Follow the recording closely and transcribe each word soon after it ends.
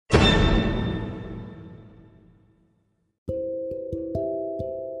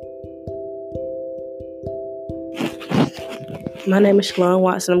My name is Shalon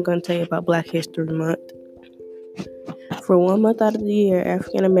Watson. I'm going to tell you about Black History Month. For 1 month out of the year,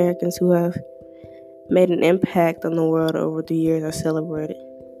 African Americans who have made an impact on the world over the years are celebrated.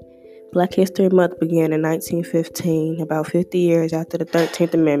 Black History Month began in 1915, about 50 years after the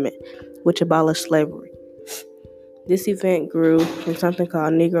 13th Amendment, which abolished slavery. This event grew from something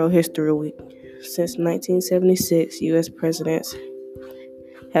called Negro History Week. Since 1976, U.S. presidents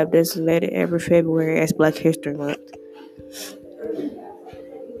have designated every February as Black History Month.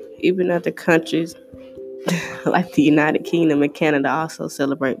 Even other countries like the United Kingdom and Canada also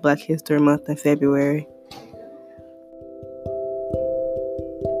celebrate Black History Month in February.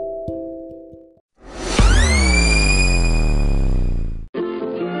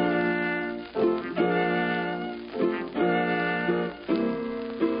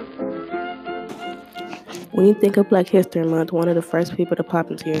 When you think of Black History Month, one of the first people to pop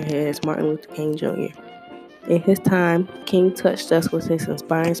into your head is Martin Luther King Jr. In his time, King touched us with his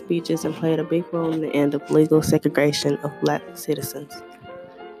inspiring speeches and played a big role in the end of legal segregation of Black citizens.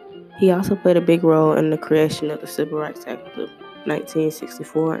 He also played a big role in the creation of the Civil Rights Act of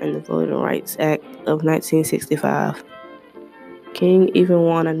 1964 and the Voting Rights Act of 1965. King even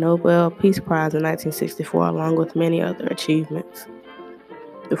won a Nobel Peace Prize in 1964 along with many other achievements.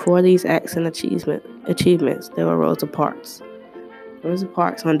 Before these acts and achievements, there were Rosa Parks. Rosa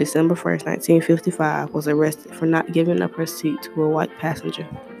Parks on December 1st, 1955, was arrested for not giving up her seat to a white passenger.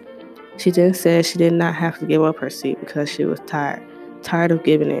 She then said she did not have to give up her seat because she was tired of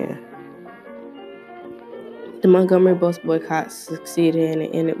giving in. The Montgomery bus boycott succeeded and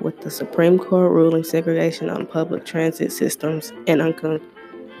it ended with the Supreme Court ruling segregation on public transit systems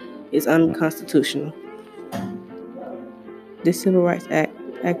is unconstitutional. The Civil Rights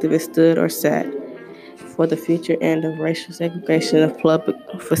activists stood or sat for the future end of racial segregation of public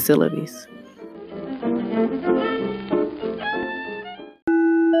facilities.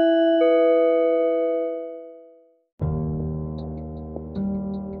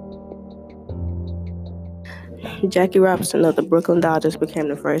 Jackie Robinson of the Brooklyn Dodgers became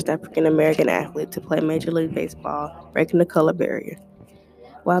the first African American athlete to play Major League Baseball, breaking the color barrier.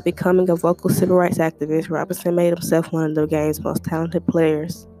 While becoming a vocal civil rights activist, Robinson made himself one of the game's most talented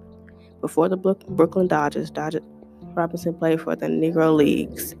players. Before the Brooklyn Dodgers, Robinson played for the Negro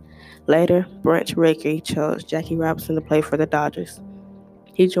Leagues. Later, Branch Rickey chose Jackie Robinson to play for the Dodgers.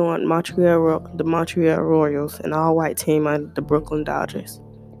 He joined the Montreal Royals, an all-white team under the Brooklyn Dodgers.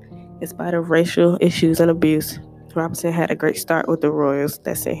 In spite of racial issues and abuse, Robinson had a great start with the Royals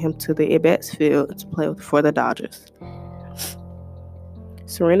that sent him to the Ebbets Field to play for the Dodgers.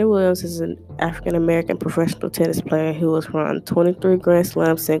 Serena Williams is an African-American professional tennis player who has won 23 Grand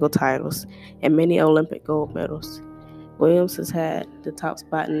Slam single titles and many Olympic gold medals. Williams has had the top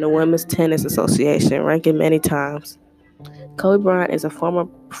spot in the Women's Tennis Association, ranking many times. Kobe Bryant is a former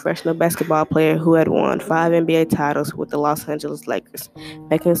professional basketball player who had won 5 NBA titles with the Los Angeles Lakers,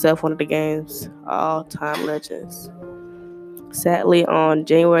 making himself one of the game's all-time legends. Sadly, on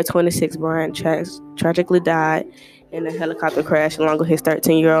January 26, Bryant tragically died in a helicopter crash along with his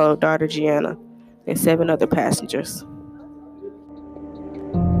 13-year-old daughter Gianna and 7 other passengers.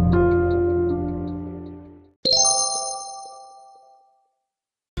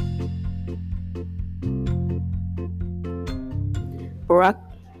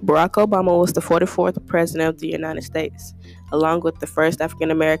 Barack Obama was the 44th president of the United States, along with the first African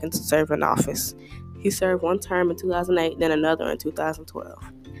American to serve in office. He served one term in 2008, then another in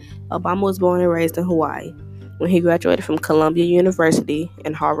 2012. Obama was born and raised in Hawaii. When he graduated from Columbia University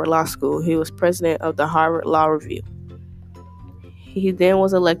and Harvard Law School, he was president of the Harvard Law Review. He then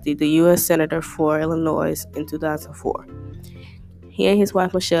was elected the U.S. Senator for Illinois in 2004. He and his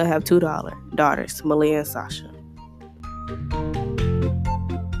wife Michelle have 2 daughters, Malia and Sasha.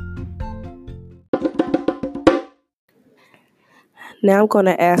 Now I'm going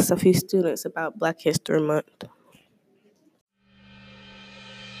to ask a few students about Black History Month.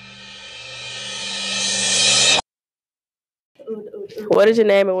 What is your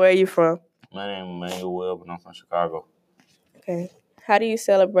name and where are you from? My name is Emmanuel Webb and I'm from Chicago. Okay. How do you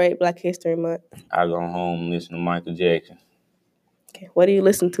celebrate Black History Month? I go home and listen to Michael Jackson. Okay. What do you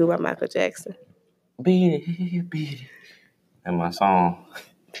listen to by Michael Jackson? Beat it. And my song.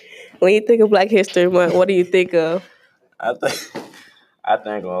 When you think of Black History Month, what do you think of? I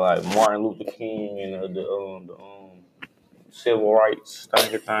think of like Martin Luther King and the civil rights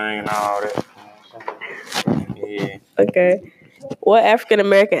thing and all that. Yeah. Okay. What African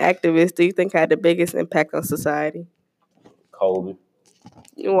American activist do you think had the biggest impact on society? Kobe.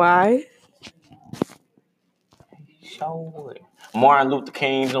 Why? Martin Luther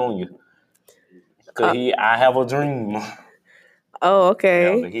King Jr. Because I have a dream. Oh,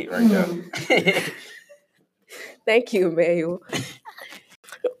 That was a okay. hit right there. Thank you, Emmanuel.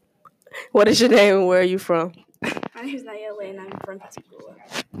 What is your name and where are you from? My name is Nayela and I'm from Pascagoula.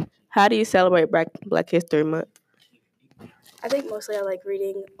 How do you celebrate Black History Month? I think mostly I like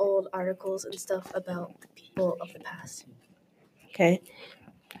reading old articles and stuff about the people of the past. Okay.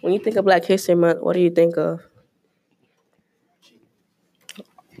 When you think of Black History Month, what do you think of?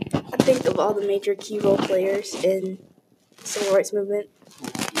 I think of all the major key role players in the civil rights movement.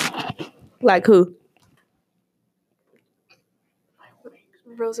 Like who?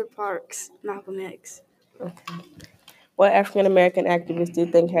 Rosa Parks, Malcolm X. Okay. What African American activist do you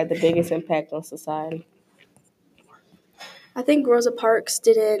think had the biggest impact on society? I think Rosa Parks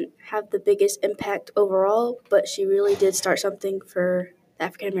didn't have the biggest impact overall, but she really did start something for the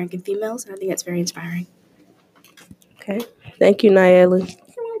African American females, and I think that's very inspiring. Okay. Thank you, Nayeli.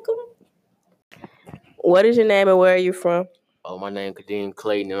 You're welcome. What is your name and where are you from? Oh, my name is Kadeem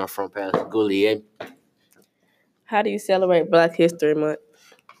Clayton, and I'm from Pascagoula. How do you celebrate Black History Month?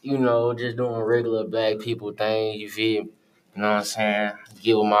 You know, just doing regular black people things, you feel me? You know what I'm saying?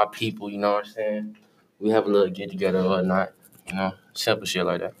 Get with my people, you know what I'm saying? We have a little get together or whatnot, you know, simple shit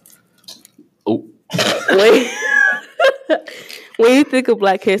like that. Oh, When when you think of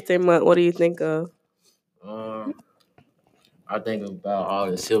Black History Month, what do you think of? I think about all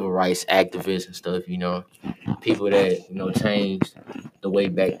the civil rights activists and stuff, you know, people that, you know, changed the way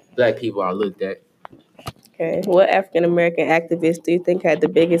black people are looked at. Okay. What African American activist do you think had the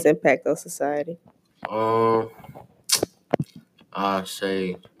biggest impact on society? I'd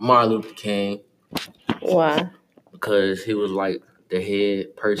say Martin Luther King, Why? because he was like the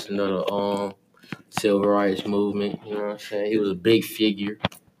head person of the civil rights movement. You know what I'm saying? He was a big figure.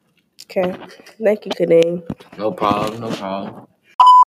 Okay. Thank you, Kadeem. No problem, no problem.